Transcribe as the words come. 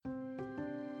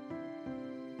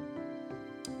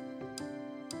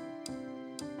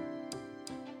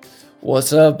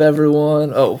What's up,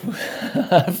 everyone? Oh,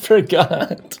 I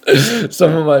forgot.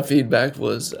 Some of my feedback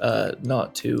was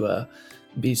not to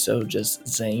be so just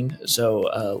zane.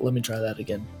 So let me try that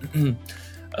again.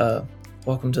 uh,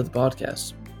 welcome to the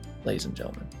podcast, ladies and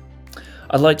gentlemen.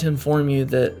 I'd like to inform you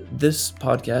that this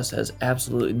podcast has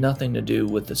absolutely nothing to do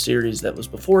with the series that was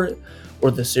before it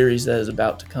or the series that is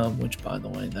about to come, which, by the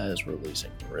way, that is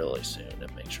releasing really soon,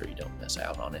 and make sure you don't miss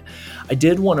out on it. I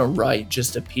did want to write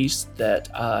just a piece that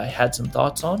I had some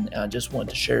thoughts on, and I just wanted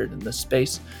to share it in this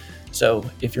space. So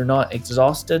if you're not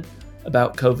exhausted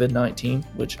about COVID-19,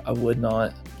 which I would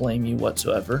not blame you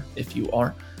whatsoever if you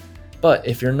are, but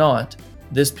if you're not,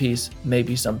 this piece may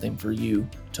be something for you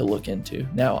to look into.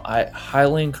 Now, I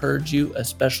highly encourage you,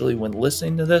 especially when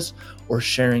listening to this or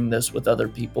sharing this with other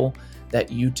people,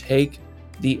 that you take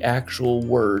the actual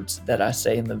words that I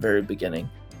say in the very beginning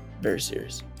very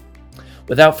serious.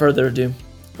 Without further ado,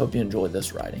 hope you enjoy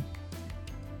this writing.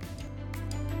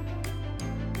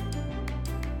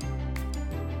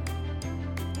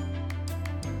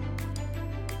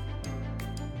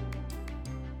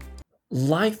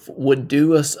 Life would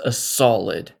do us a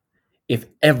solid if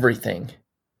everything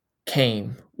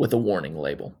came with a warning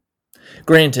label.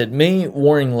 Granted, many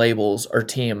warning labels are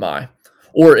TMI,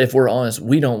 or if we're honest,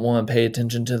 we don't want to pay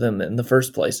attention to them in the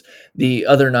first place. The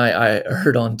other night I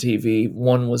heard on TV,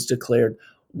 one was declared,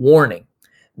 warning,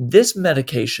 this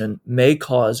medication may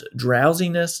cause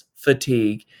drowsiness,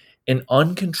 fatigue, and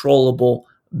uncontrollable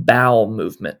bowel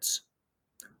movements.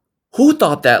 Who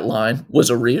thought that line was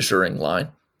a reassuring line?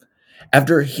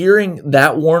 After hearing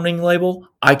that warning label,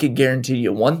 I could guarantee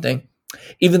you one thing.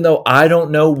 Even though I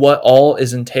don't know what all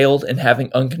is entailed in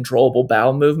having uncontrollable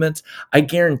bowel movements, I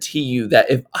guarantee you that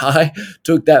if I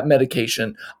took that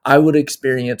medication, I would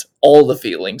experience all the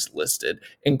feelings listed,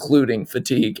 including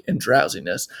fatigue and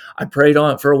drowsiness. I prayed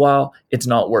on it for a while. It's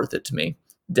not worth it to me.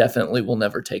 Definitely will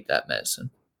never take that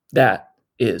medicine. That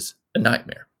is a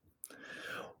nightmare.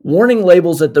 Warning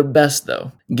labels at their best,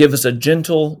 though, give us a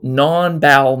gentle,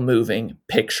 non-bowel moving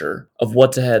picture of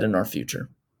what's ahead in our future.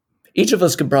 Each of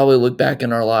us could probably look back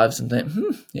in our lives and think,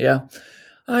 yeah,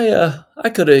 I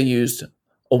could have used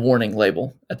a warning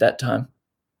label at that time.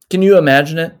 Can you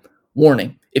imagine it?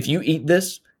 Warning, if you eat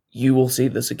this, you will see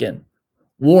this again.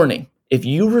 Warning, if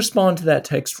you respond to that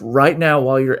text right now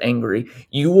while you're angry,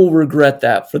 you will regret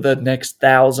that for the next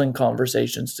 1,000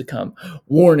 conversations to come.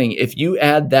 Warning, if you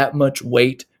add that much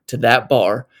weight to that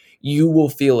bar, you will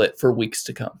feel it for weeks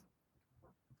to come.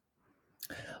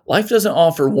 Life doesn't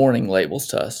offer warning labels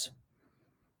to us.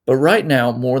 But right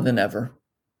now, more than ever,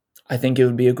 I think it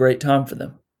would be a great time for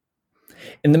them.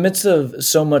 In the midst of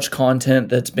so much content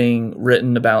that's being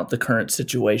written about the current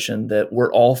situation that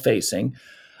we're all facing,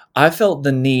 I felt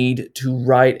the need to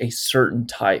write a certain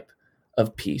type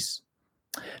of piece.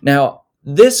 Now,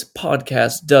 this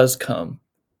podcast does come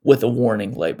with a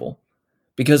warning label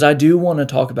because I do want to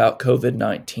talk about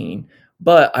COVID-19,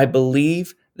 but I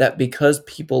believe that because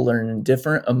people are in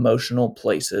different emotional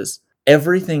places,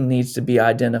 everything needs to be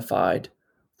identified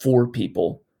for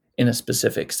people in a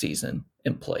specific season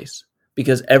and place.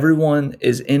 Because everyone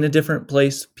is in a different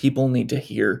place, people need to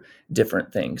hear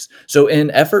different things. So in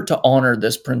effort to honor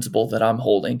this principle that I'm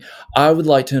holding, I would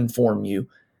like to inform you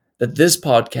that this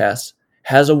podcast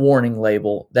has a warning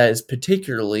label that is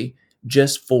particularly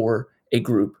just for a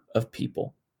group of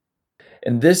people.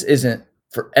 And this isn't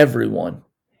for everyone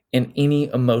in any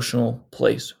emotional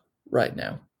place right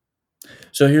now.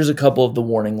 So here's a couple of the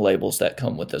warning labels that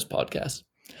come with this podcast.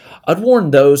 I'd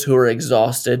warn those who are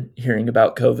exhausted hearing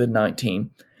about COVID-19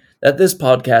 that this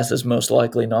podcast is most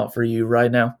likely not for you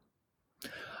right now.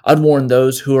 I'd warn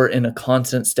those who are in a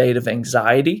constant state of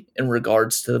anxiety in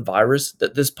regards to the virus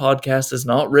that this podcast is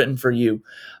not written for you.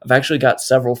 I've actually got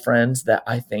several friends that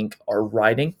I think are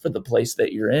writing for the place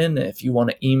that you're in. And if you want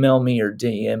to email me or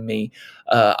DM me,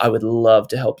 I would love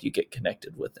to help you get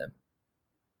connected with them.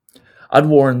 I'd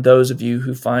warn those of you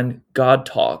who find God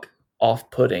talk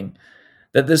off-putting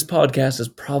that this podcast is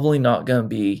probably not going to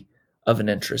be of an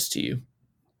interest to you.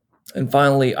 And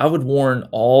finally, I would warn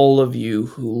all of you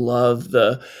who love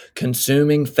the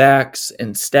consuming facts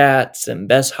and stats and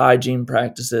best hygiene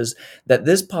practices that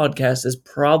this podcast is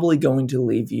probably going to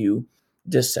leave you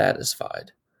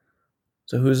dissatisfied.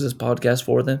 So who's this podcast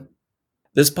for then?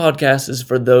 This podcast is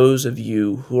for those of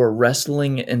you who are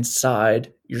wrestling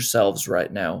inside yourselves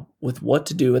right now with what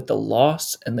to do with the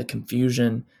loss and the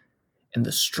confusion and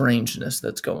the strangeness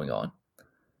that's going on.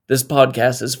 This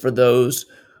podcast is for those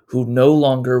who no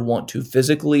longer want to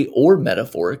physically or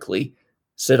metaphorically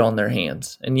sit on their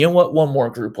hands. And you know what? One more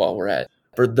group while we're at it.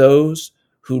 For those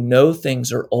who know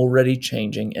things are already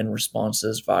changing in response to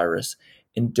this virus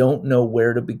and don't know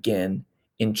where to begin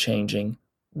in changing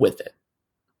with it.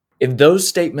 If those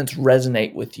statements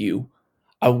resonate with you,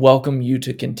 I welcome you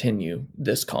to continue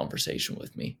this conversation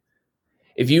with me.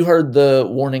 If you heard the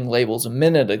warning labels a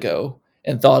minute ago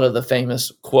and thought of the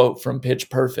famous quote from Pitch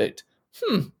Perfect,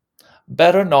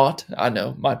 better not, I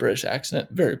know my British accent,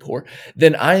 very poor,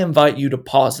 then I invite you to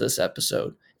pause this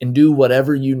episode and do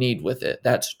whatever you need with it.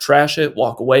 That's trash it,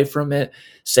 walk away from it,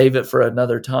 save it for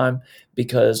another time,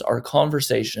 because our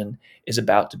conversation is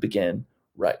about to begin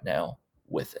right now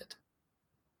with it.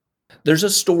 There's a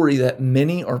story that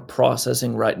many are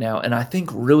processing right now, and I think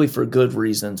really for good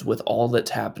reasons with all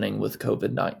that's happening with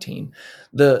COVID-19.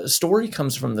 The story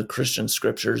comes from the Christian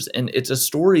scriptures, and it's a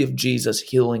story of Jesus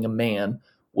healing a man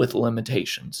with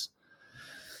limitations.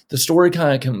 The story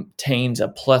kind of contains a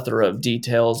plethora of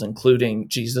details, including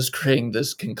Jesus creating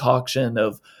this concoction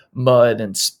of mud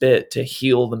and spit to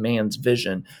heal the man's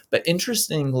vision. But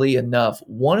interestingly enough,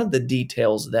 one of the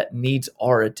details that needs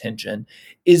our attention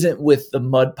isn't with the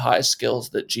mud pie skills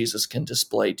that Jesus can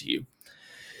display to you.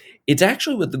 It's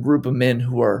actually with the group of men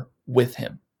who are with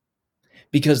him,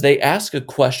 because they ask a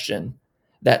question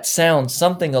that sounds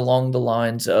something along the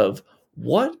lines of,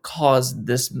 what caused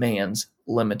this man's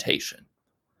limitation?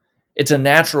 It's a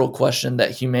natural question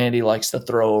that humanity likes to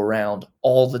throw around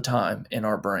all the time in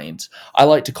our brains. I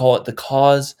like to call it the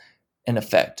cause and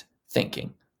effect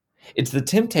thinking. It's the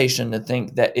temptation to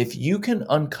think that if you can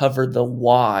uncover the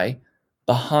why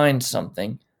behind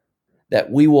something, that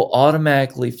we will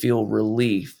automatically feel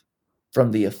relief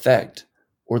from the effect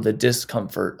or the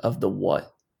discomfort of the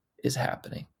what is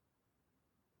happening.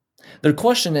 The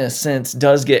question, in a sense,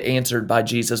 does get answered by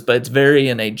Jesus, but it's very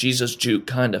in a Jesus juke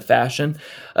kind of fashion.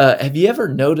 Have you ever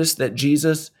noticed that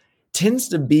Jesus tends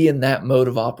to be in that mode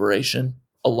of operation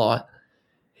a lot?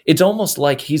 It's almost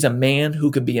like he's a man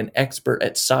who could be an expert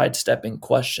at sidestepping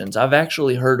questions. I've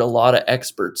actually heard a lot of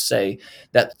experts say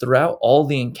that throughout all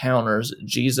the encounters,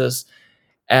 Jesus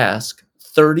asked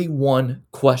 31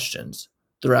 questions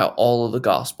throughout all of the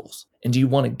Gospels. And do you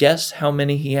want to guess how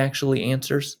many he actually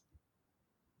answers?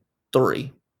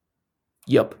 3.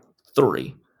 Yep,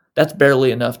 3. That's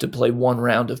barely enough to play one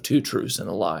round of two truths and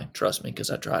a lie. Trust me,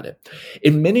 because I tried it.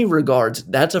 In many regards,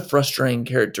 that's a frustrating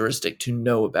characteristic to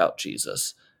know about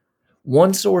Jesus.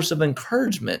 One source of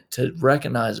encouragement to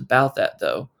recognize about that,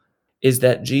 though, is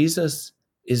that Jesus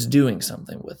is doing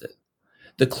something with it.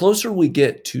 The closer we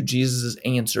get to Jesus'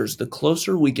 answers, the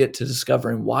closer we get to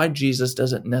discovering why Jesus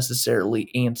doesn't necessarily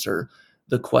answer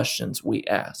the questions we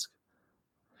ask.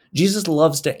 Jesus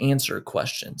loves to answer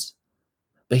questions,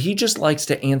 but he just likes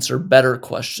to answer better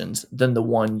questions than the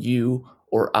one you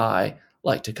or I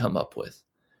like to come up with.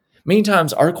 Many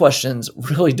times our questions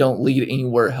really don't lead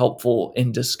anywhere helpful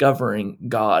in discovering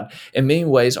God. In many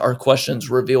ways, our questions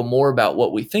reveal more about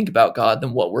what we think about God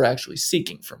than what we're actually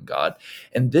seeking from God.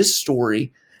 And this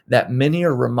story that many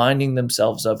are reminding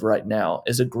themselves of right now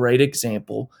is a great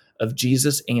example of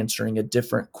Jesus answering a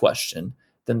different question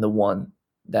than the one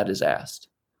that is asked.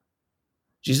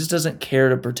 Jesus doesn't care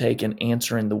to partake in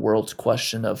answering the world's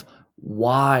question of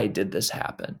why did this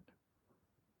happen,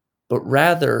 but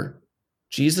rather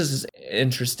Jesus is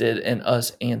interested in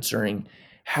us answering,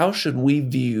 how should we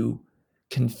view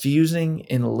confusing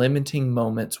and limiting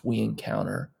moments we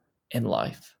encounter in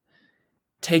life?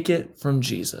 Take it from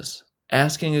Jesus.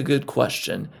 Asking a good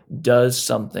question does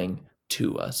something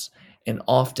to us, and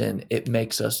often it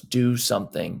makes us do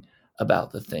something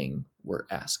about the thing we're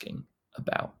asking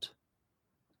about.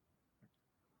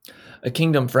 A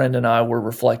kingdom friend and I were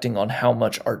reflecting on how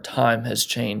much our time has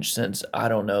changed since,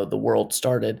 the world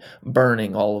started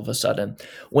burning all of a sudden.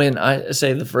 When I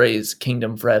say the phrase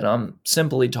kingdom friend, I'm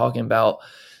simply talking about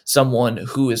someone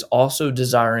who is also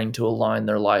desiring to align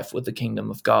their life with the kingdom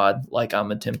of God, like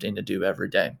I'm attempting to do every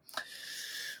day.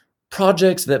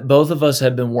 Projects that both of us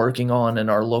had been working on in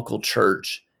our local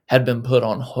church had been put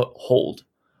on hold.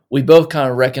 We both kind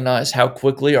of recognized how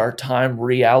quickly our time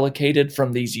reallocated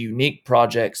from these unique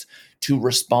projects to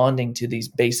responding to these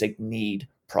basic need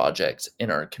projects in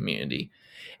our community.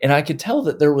 And I could tell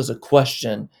that there was a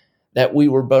question that we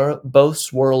were both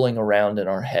swirling around in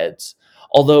our heads.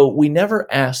 Although we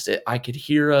never asked it, I could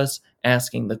hear us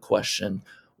asking the question,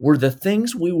 were the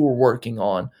things we were working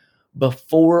on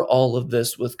before all of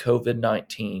this with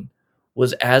COVID-19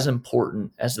 was as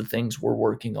important as the things we're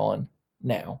working on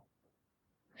now?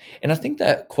 And I think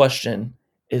that question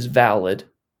is valid.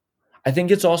 I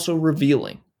think it's also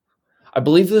revealing. I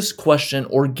believe this question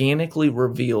organically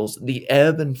reveals the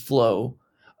ebb and flow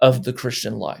of the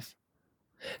Christian life.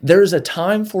 There is a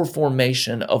time for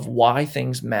formation of why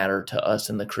things matter to us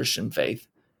in the Christian faith,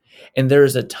 and there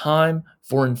is a time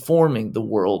for informing the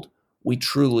world we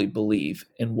truly believe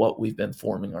in what we've been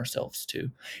forming ourselves to.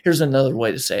 Here's another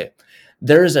way to say it.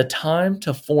 There is a time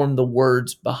to form the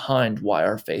words behind why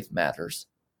our faith matters,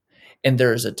 and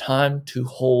there is a time to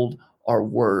hold our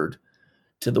word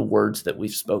to the words that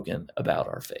we've spoken about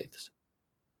our faiths.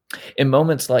 In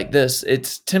moments like this,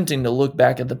 it's tempting to look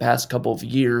back at the past couple of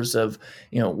years of,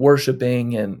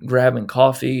 worshiping and grabbing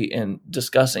coffee and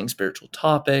discussing spiritual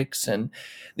topics. And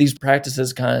these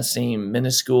practices kind of seem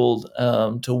minuscule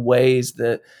to ways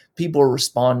that people are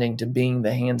responding to being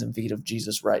the hands and feet of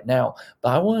Jesus right now. But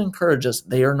I want to encourage us,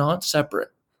 they are not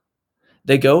separate.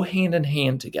 They go hand in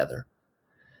hand together.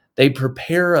 They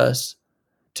prepare us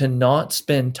to not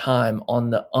spend time on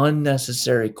the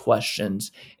unnecessary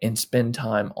questions and spend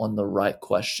time on the right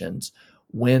questions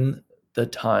when the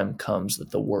time comes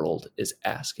that the world is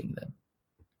asking them.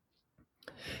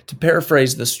 To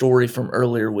paraphrase the story from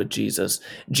earlier with Jesus,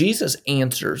 Jesus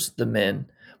answers the men,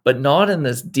 but not in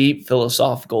this deep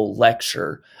philosophical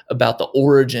lecture about the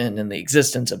origin and the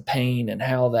existence of pain and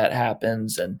how that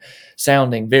happens and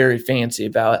sounding very fancy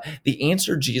about it. The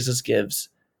answer Jesus gives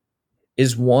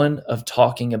is one of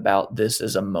talking about this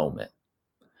as a moment.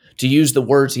 To use the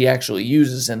words he actually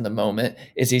uses in the moment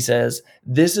is he says,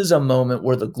 this is a moment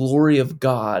where the glory of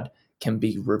God can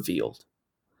be revealed.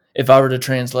 If I were to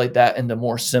translate that into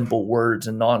more simple words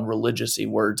and non-religious-y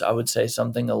words, I would say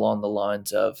something along the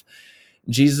lines of,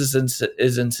 Jesus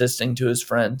is insisting to his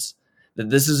friends that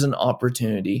this is an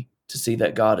opportunity to see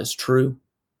that God is true,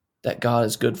 that God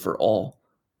is good for all,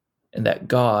 and that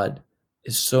God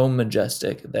is so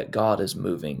majestic that God is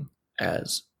moving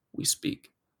as we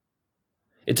speak.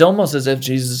 It's almost as if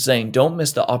Jesus is saying, don't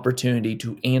miss the opportunity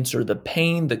to answer the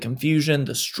pain, the confusion,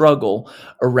 the struggle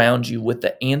around you with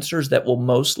the answers that will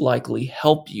most likely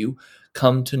help you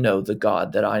come to know the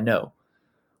God that I know.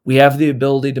 We have the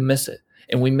ability to miss it,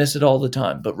 and we miss it all the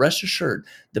time. But rest assured,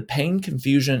 the pain,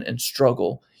 confusion, and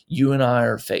struggle you and I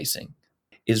are facing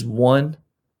is one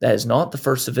that is not the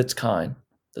first of its kind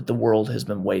that the world has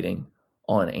been waiting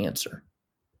on an answer.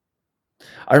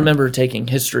 I remember taking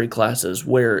history classes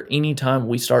where anytime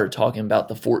we started talking about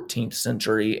the 14th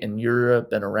century in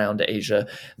Europe and around Asia,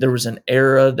 there was an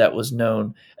era that was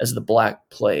known as the Black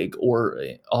Plague, or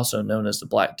also known as the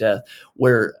Black Death,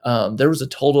 where there was a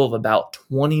total of about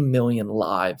 20 million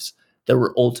lives that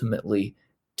were ultimately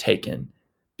taken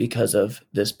because of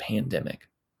this pandemic.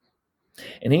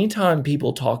 And anytime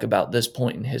people talk about this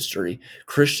point in history,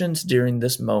 Christians during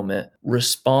this moment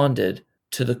responded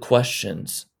to the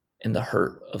questions and the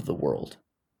hurt of the world.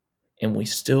 And we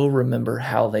still remember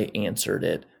how they answered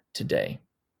it today.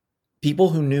 People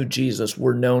who knew Jesus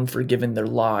were known for giving their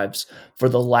lives for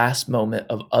the last moment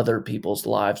of other people's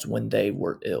lives when they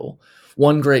were ill.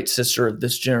 One great sister of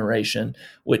this generation,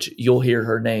 which you'll hear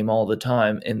her name all the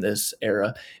time in this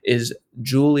era, is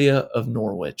Julia of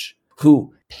Norwich,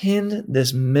 who penned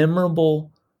this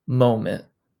memorable moment,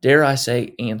 dare I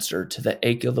say, answer to the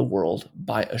ache of the world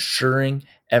by assuring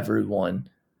everyone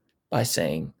by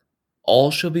saying,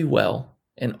 all shall be well,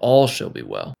 and all shall be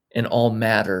well, and all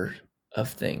matter of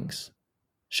things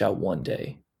shall one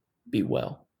day be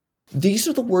well. These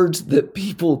are the words that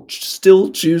people still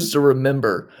choose to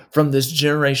remember from this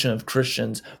generation of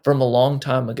Christians from a long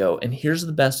time ago. And here's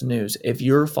the best news. If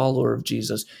you're a follower of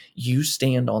Jesus, you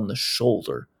stand on the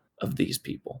shoulder of these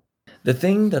people. The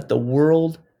thing that the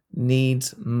world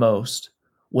needs most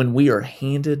when we are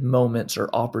handed moments or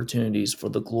opportunities for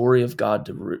the glory of God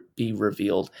to be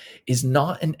revealed is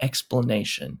not an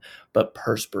explanation, but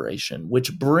perspiration,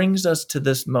 which brings us to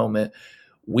this moment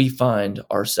we find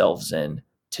ourselves in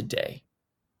today,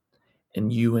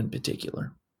 and you in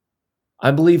particular.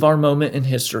 I believe our moment in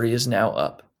history is now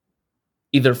up.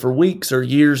 Either for weeks or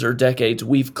years or decades,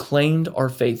 we've claimed our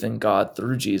faith in God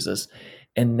through Jesus,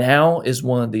 and now is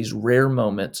one of these rare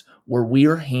moments where we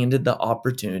are handed the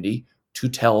opportunity to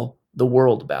tell the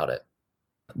world about it.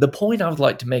 The point I would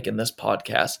like to make in this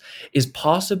podcast is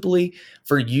possibly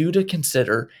for you to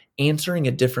consider answering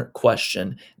a different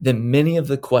question than many of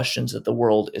the questions that the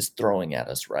world is throwing at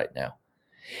us right now.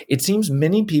 It seems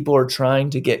many people are trying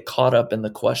to get caught up in the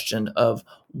question of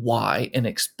why and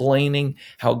explaining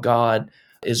how God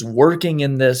is working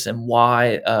in this and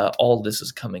why all this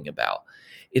is coming about.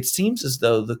 It seems as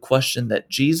though the question that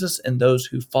Jesus and those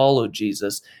who follow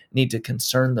Jesus need to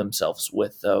concern themselves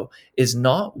with, though, is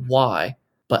not why,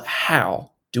 but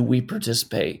how do we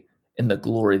participate in the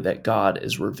glory that God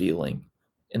is revealing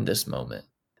in this moment?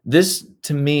 This,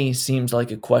 to me, seems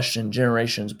like a question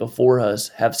generations before us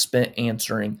have spent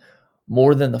answering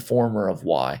more than the former of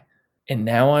why. And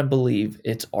now I believe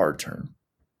it's our turn.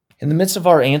 In the midst of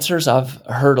our answers, I've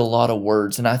heard a lot of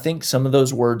words, and I think some of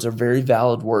those words are very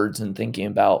valid words in thinking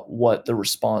about what the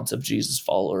response of Jesus'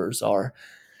 followers are.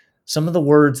 Some of the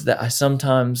words that I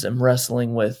sometimes am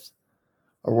wrestling with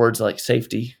are words like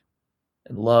safety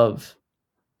and love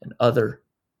and other,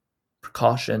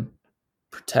 precaution,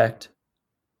 protect,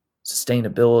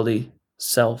 sustainability,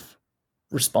 self,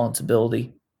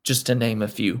 responsibility, just to name a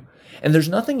few. And there's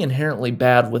nothing inherently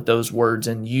bad with those words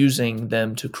and using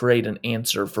them to create an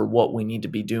answer for what we need to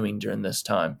be doing during this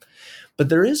time. But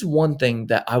there is one thing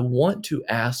that I want to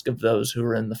ask of those who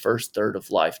are in the first third of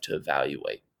life to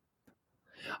evaluate.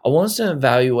 I want us to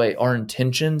evaluate our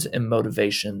intentions and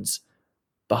motivations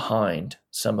behind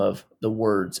some of the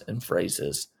words and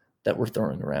phrases that we're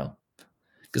throwing around.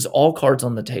 Because all cards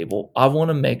on the table, I want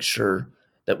to make sure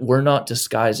that we're not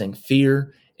disguising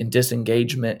fear and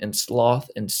disengagement and sloth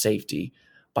and safety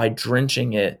by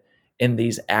drenching it in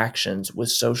these actions with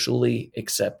socially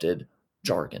accepted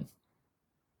jargon.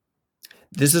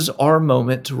 This is our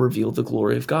moment to reveal the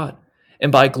glory of God.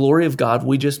 And by glory of God,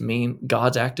 we just mean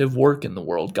God's active work in the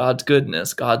world, God's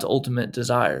goodness, God's ultimate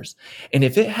desires. And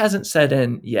if it hasn't set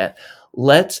in yet,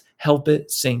 let's help it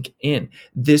sink in.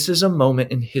 This is a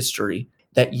moment in history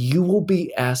that you will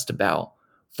be asked about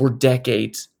for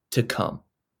decades to come.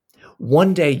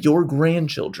 One day, your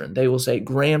grandchildren, they will say,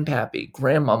 Grandpappy,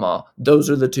 Grandmama.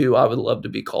 Those are the two I would love to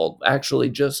be called.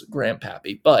 Actually, just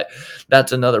Grandpappy, but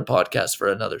that's another podcast for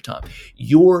another time.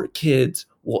 Your kids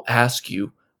will ask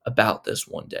you about this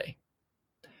one day.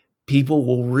 People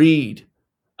will read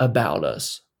about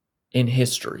us in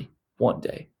history one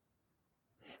day.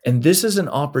 And this is an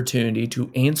opportunity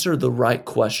to answer the right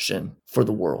question for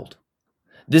the world.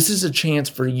 This is a chance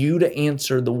for you to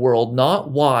answer the world,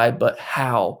 not why, but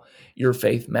how your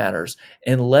faith matters.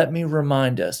 And let me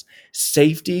remind us,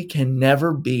 safety can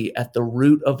never be at the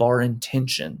root of our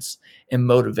intentions and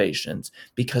motivations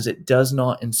because it does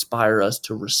not inspire us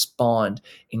to respond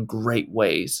in great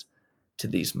ways to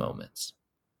these moments.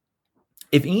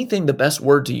 If anything, the best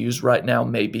word to use right now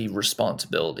may be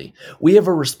responsibility. We have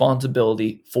a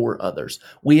responsibility for others.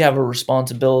 We have a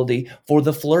responsibility for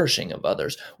the flourishing of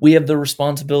others. We have the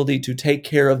responsibility to take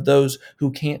care of those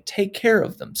who can't take care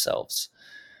of themselves.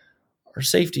 Our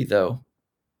safety, though,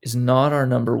 is not our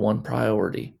number one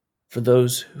priority for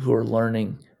those who are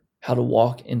learning how to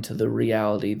walk into the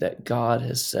reality that God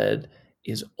has said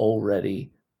is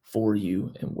already for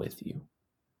you and with you.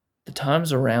 The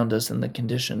times around us and the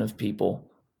condition of people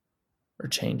are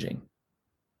changing,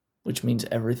 which means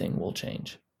everything will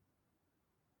change.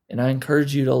 And I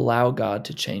encourage you to allow God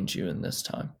to change you in this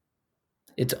time.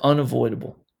 It's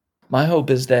unavoidable. My hope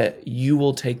is that you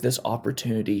will take this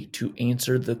opportunity to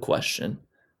answer the question,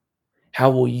 how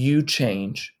will you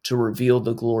change to reveal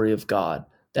the glory of God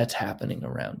that's happening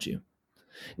around you?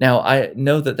 Now, I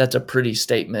know that that's a pretty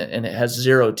statement and it has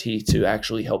zero teeth to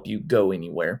actually help you go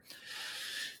anywhere.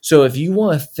 So if you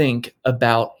want to think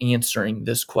about answering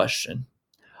this question,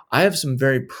 I have some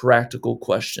very practical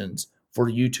questions for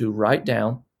you to write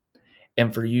down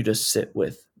and for you to sit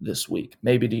with this week.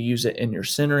 Maybe to use it in your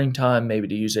centering time, maybe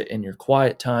to use it in your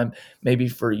quiet time, maybe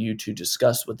for you to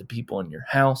discuss with the people in your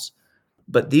house.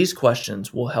 But these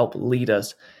questions will help lead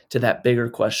us to that bigger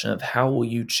question of how will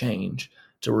you change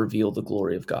to reveal the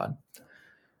glory of God?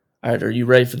 All right, are you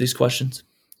ready for these questions?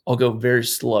 I'll go very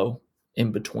slow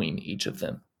in between each of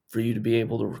them for you to be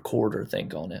able to record or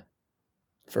think on it.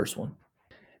 First one.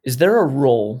 Is there a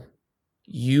role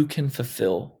you can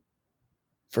fulfill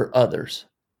for others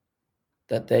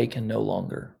that they can no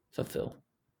longer fulfill?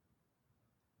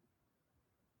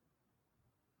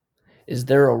 Is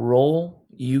there a role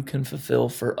you can fulfill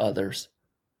for others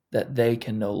that they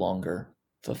can no longer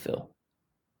fulfill?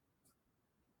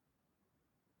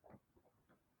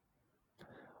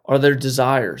 Are there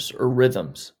desires or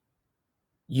rhythms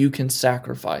you can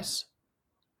sacrifice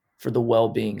for the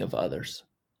well-being of others?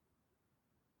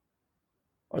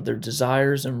 Are there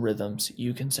desires and rhythms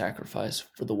you can sacrifice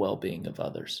for the well-being of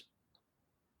others?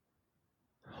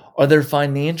 Are there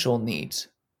financial needs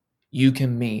you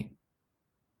can meet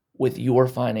with your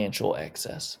financial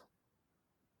excess?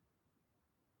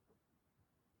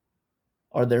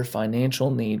 Are there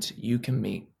financial needs you can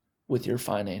meet with your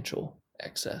financial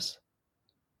excess?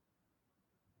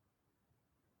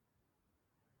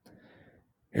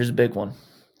 Here's a big one.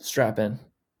 Strap in.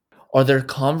 Are there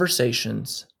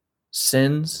conversations,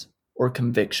 sins, or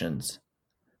convictions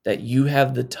that you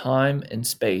have the time and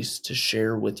space to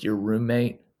share with your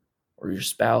roommate or your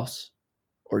spouse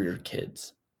or your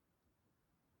kids?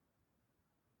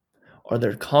 Are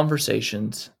there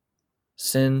conversations,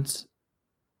 sins,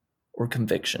 or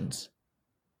convictions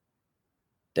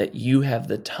that you have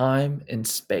the time and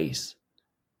space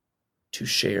to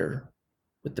share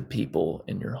with the people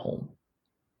in your home.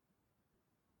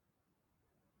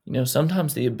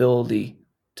 Sometimes the ability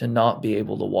to not be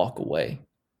able to walk away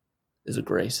is a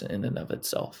grace in and of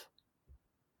itself.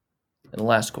 And the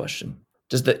last question,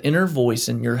 does the inner voice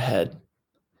in your head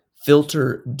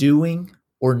filter doing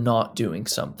or not doing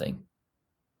something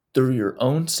through your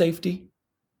own safety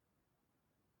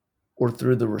or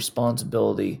through the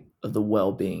responsibility of the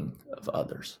well-being of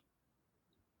others?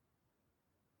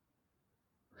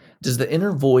 Does the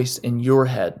inner voice in your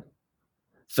head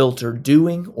filter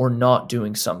doing or not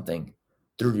doing something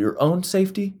through your own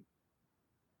safety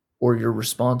or your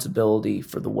responsibility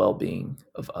for the well-being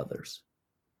of others?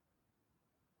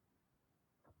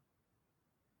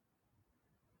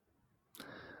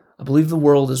 I believe the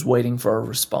world is waiting for a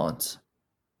response.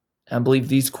 And I believe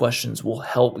these questions will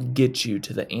help get you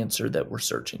to the answer that we're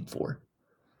searching for.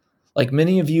 Like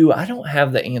many of you, I don't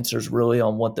have the answers really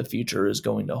on what the future is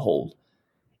going to hold.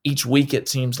 Each week, it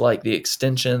seems like the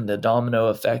extension, the domino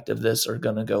effect of this are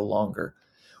going to go longer.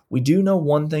 We do know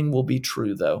one thing will be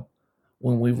true, though,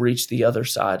 when we reach the other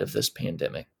side of this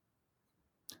pandemic.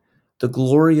 The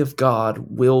glory of God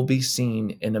will be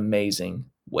seen in amazing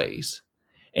ways.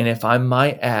 And if I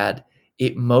might add,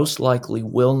 it most likely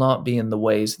will not be in the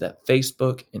ways that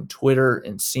Facebook and Twitter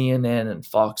and CNN and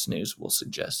Fox News will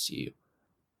suggest to you.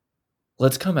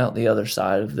 Let's come out the other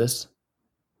side of this,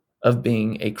 of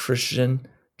being a Christian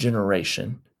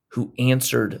generation who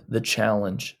answered the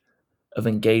challenge of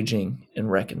engaging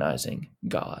and recognizing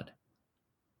God.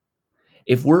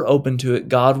 If we're open to it,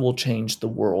 God will change the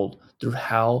world through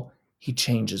how He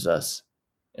changes us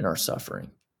in our suffering.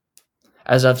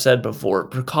 As I've said before,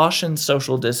 precautions,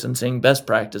 social distancing, best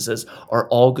practices are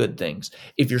all good things.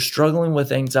 If you're struggling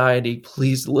with anxiety,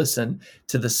 please listen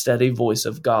to the steady voice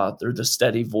of God through the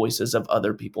steady voices of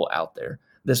other people out there.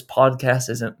 This podcast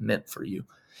isn't meant for you.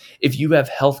 If you have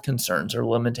health concerns or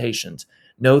limitations,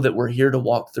 know that we're here to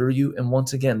walk through you. And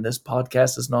once again, this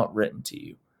podcast is not written to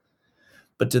you.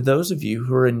 But to those of you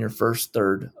who are in your first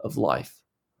third of life,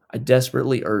 I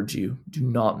desperately urge you, do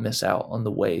not miss out on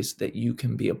the ways that you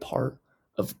can be a part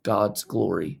of God's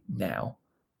glory now,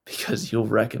 because you'll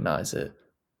recognize it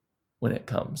when it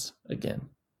comes again.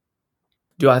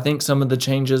 Do I think some of the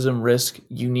changes and risk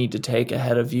you need to take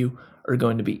ahead of you are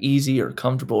going to be easy or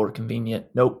comfortable or convenient?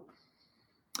 Nope.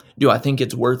 Do I think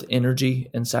it's worth energy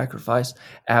and sacrifice?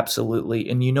 Absolutely.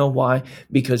 And you know why?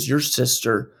 Because your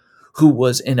sister, who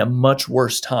was in a much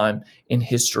worse time in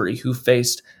history, who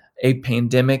faced a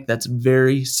pandemic that's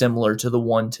very similar to the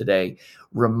one today,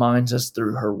 reminds us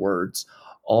through her words,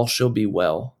 all shall be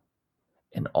well,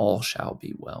 and all shall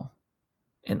be well,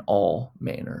 in all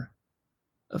manner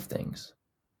of things.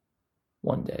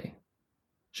 One day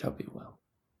shall be well.